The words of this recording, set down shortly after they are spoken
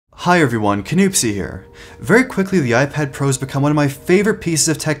Hi everyone, Canoopsy here. Very quickly, the iPad Pro has become one of my favorite pieces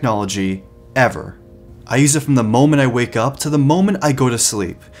of technology ever. I use it from the moment I wake up to the moment I go to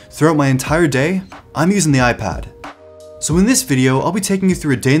sleep. Throughout my entire day, I'm using the iPad. So in this video, I'll be taking you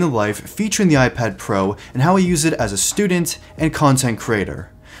through a day in the life featuring the iPad Pro and how I use it as a student and content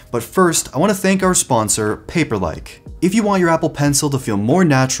creator. But first, I want to thank our sponsor, Paperlike. If you want your Apple Pencil to feel more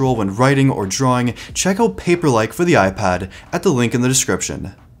natural when writing or drawing, check out Paperlike for the iPad at the link in the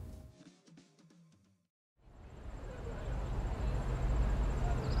description.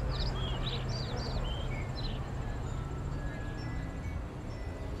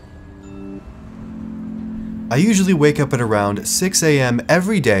 I usually wake up at around 6 AM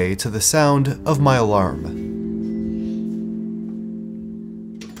every day to the sound of my alarm.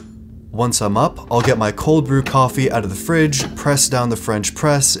 Once I'm up, I'll get my cold brew coffee out of the fridge, press down the French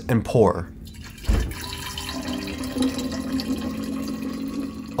press, and pour.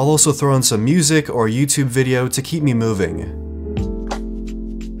 I'll also throw in some music or a YouTube video to keep me moving.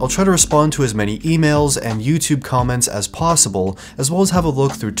 I'll try to respond to as many emails and YouTube comments as possible, as well as have a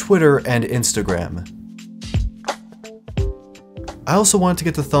look through Twitter and Instagram. I also wanted to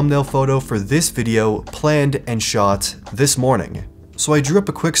get the thumbnail photo for this video planned and shot this morning. So I drew up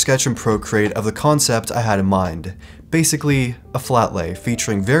a quick sketch in Procreate of the concept I had in mind. Basically, a flat lay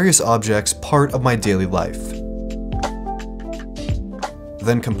featuring various objects part of my daily life.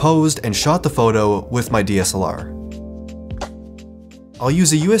 Then composed and shot the photo with my DSLR. I'll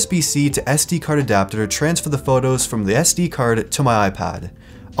use a USB-C to SD card adapter to transfer the photos from the SD card to my iPad.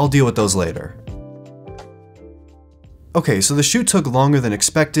 I'll deal with those later. Okay, so the shoot took longer than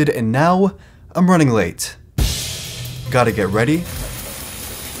expected, and now I'm running late. Gotta get ready.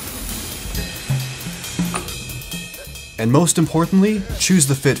 And most importantly, choose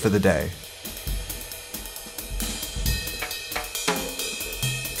the fit for the day.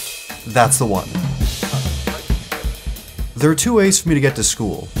 That's the one. There are two ways for me to get to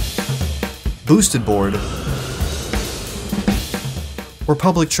school: boosted board or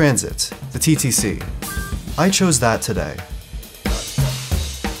public transit, the TTC. I chose that today.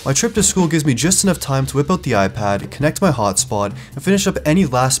 My trip to school gives me just enough time to whip out the iPad, connect my hotspot, and finish up any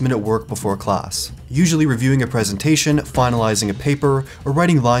last-minute work before class, usually reviewing a presentation, finalizing a paper, or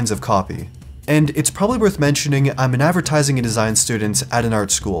writing lines of copy. And it's probably worth mentioning I'm an advertising and design student at an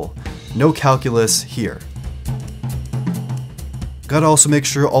art school. No calculus here. Gotta also make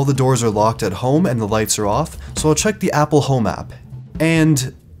sure all the doors are locked at home and the lights are off, so I'll check the Apple Home app.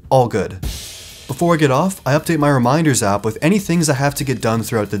 And all good. Before I get off, I update my Reminders app with any things I have to get done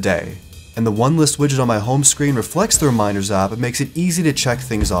throughout the day. And the One List widget on my home screen reflects the Reminders app and makes it easy to check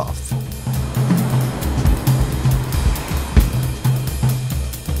things off.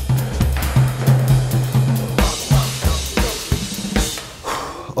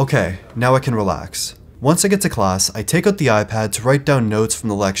 Okay, now I can relax. Once I get to class, I take out the iPad to write down notes from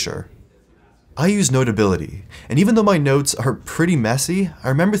the lecture. I use Notability, and even though my notes are pretty messy, I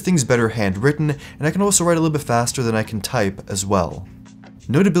remember things better handwritten, and I can also write a little bit faster than I can type as well.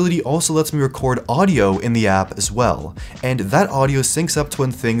 Notability also lets me record audio in the app as well, and that audio syncs up to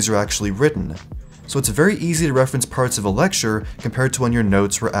when things are actually written. So it's very easy to reference parts of a lecture compared to when your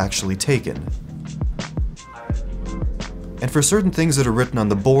notes were actually taken. And for certain things that are written on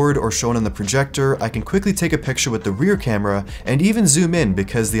the board or shown on the projector, I can quickly take a picture with the rear camera and even zoom in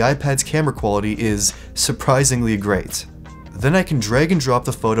because the iPad's camera quality is surprisingly great. Then I can drag and drop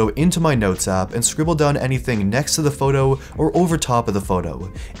the photo into my Notes app and scribble down anything next to the photo or over top of the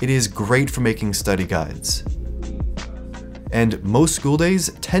photo. It is great for making study guides. And most school days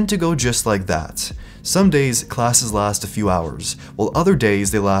tend to go just like that. Some days classes last a few hours, while other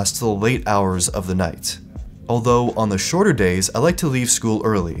days they last till the late hours of the night. Although, on the shorter days, I like to leave school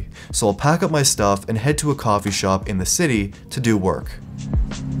early, so I'll pack up my stuff and head to a coffee shop in the city to do work.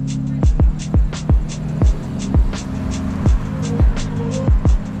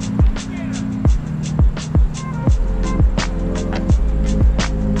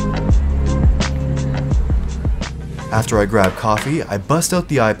 After I grab coffee, I bust out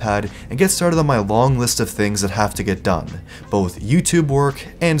the iPad and get started on my long list of things that have to get done, both YouTube work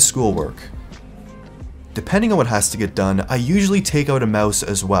and schoolwork. Depending on what has to get done, I usually take out a mouse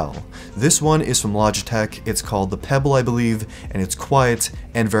as well. This one is from Logitech, it's called the Pebble I believe, and it's quiet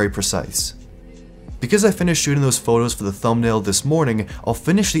and very precise. Because I finished shooting those photos for the thumbnail this morning, I'll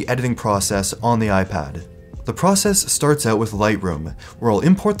finish the editing process on the iPad. The process starts out with Lightroom, where I'll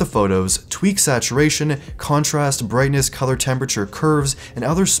import the photos, tweak saturation, contrast, brightness, color temperature, curves, and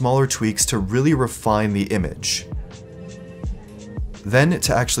other smaller tweaks to really refine the image. Then,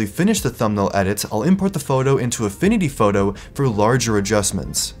 to actually finish the thumbnail edit, I'll import the photo into Affinity Photo for larger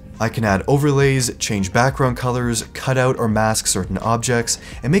adjustments. I can add overlays, change background colors, cut out or mask certain objects,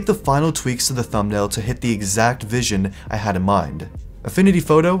 and make the final tweaks to the thumbnail to hit the exact vision I had in mind. Affinity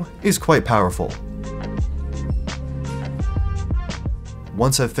Photo is quite powerful.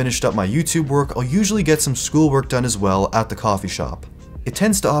 Once I've finished up my YouTube work, I'll usually get some schoolwork done as well at the coffee shop. It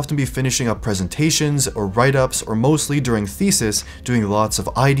tends to often be finishing up presentations or write-ups, or mostly during thesis, doing lots of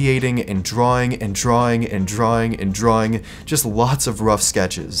ideating and drawing and drawing and drawing and drawing, just lots of rough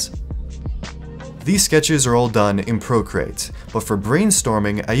sketches. These sketches are all done in Procreate, but for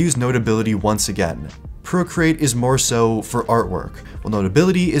brainstorming, I use Notability once again. Procreate is more so for artwork, while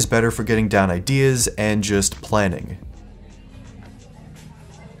Notability is better for getting down ideas and just planning.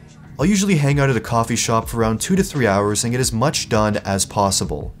 I'll usually hang out at a coffee shop for around 2 to 3 hours and get as much done as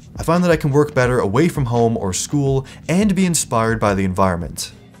possible. I find that I can work better away from home or school and be inspired by the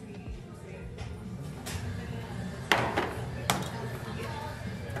environment.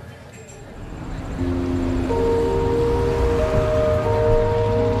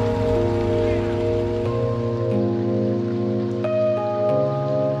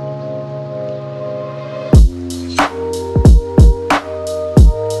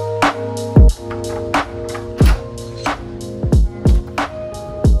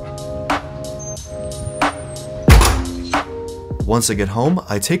 Once I get home,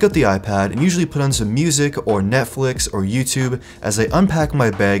 I take out the iPad and usually put on some music or Netflix or YouTube as I unpack my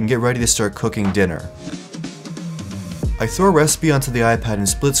bag and get ready to start cooking dinner. I throw a recipe onto the iPad in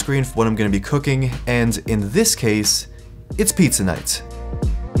split screen for what I'm going to be cooking, and in this case, it's pizza night.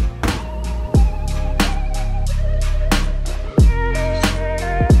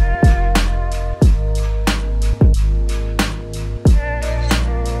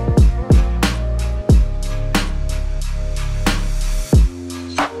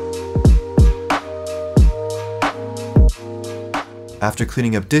 After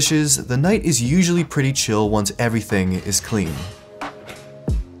cleaning up dishes, the night is usually pretty chill once everything is clean.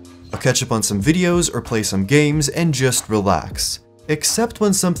 I'll catch up on some videos or play some games and just relax. Except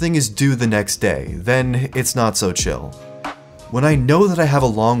when something is due the next day, then it's not so chill. When I know that I have a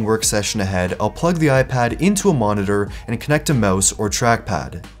long work session ahead, I'll plug the iPad into a monitor and connect a mouse or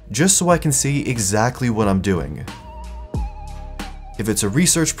trackpad, just so I can see exactly what I'm doing. If it's a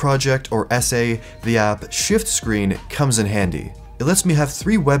research project or essay, the app Shiftscreen comes in handy. It lets me have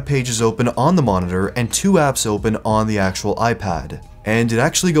 3 web pages open on the monitor and 2 apps open on the actual iPad. And it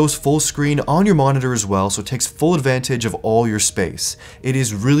actually goes full screen on your monitor as well, so it takes full advantage of all your space. It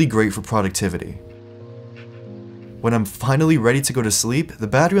is really great for productivity. When I'm finally ready to go to sleep, the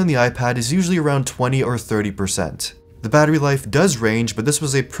battery on the iPad is usually around 20 or 30%. The battery life does range, but this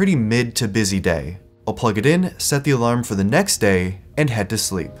was a pretty mid to busy day. I'll plug it in, set the alarm for the next day, and head to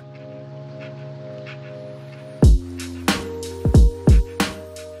sleep.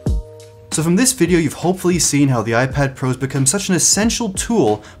 So from this video, you've hopefully seen how the iPad Pro has become such an essential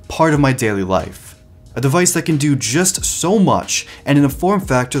tool, part of my daily life. A device that can do just so much, and in a form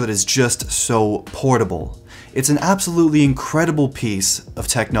factor that is just so portable. It's an absolutely incredible piece of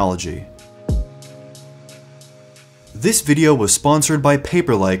technology. This video was sponsored by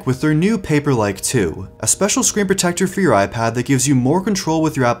Paperlike with their new Paperlike 2, a special screen protector for your iPad that gives you more control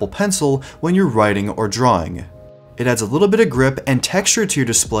with your Apple Pencil when you're writing or drawing. It adds a little bit of grip and texture to your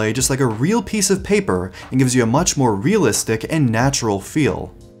display just like a real piece of paper and gives you a much more realistic and natural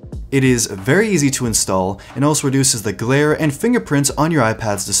feel. It is very easy to install and also reduces the glare and fingerprints on your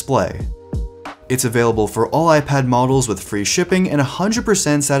iPad's display. It's available for all iPad models with free shipping and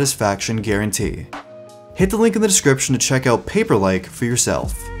 100% satisfaction guarantee. Hit the link in the description to check out Paperlike for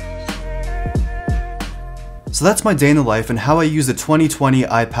yourself. So that's my day in the life and how I use the 2020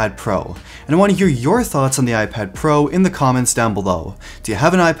 iPad Pro. And I want to hear your thoughts on the iPad Pro in the comments down below. Do you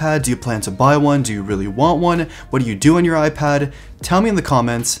have an iPad? Do you plan to buy one? Do you really want one? What do you do on your iPad? Tell me in the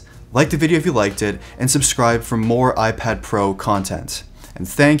comments, like the video if you liked it, and subscribe for more iPad Pro content. And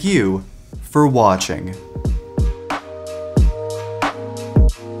thank you for watching.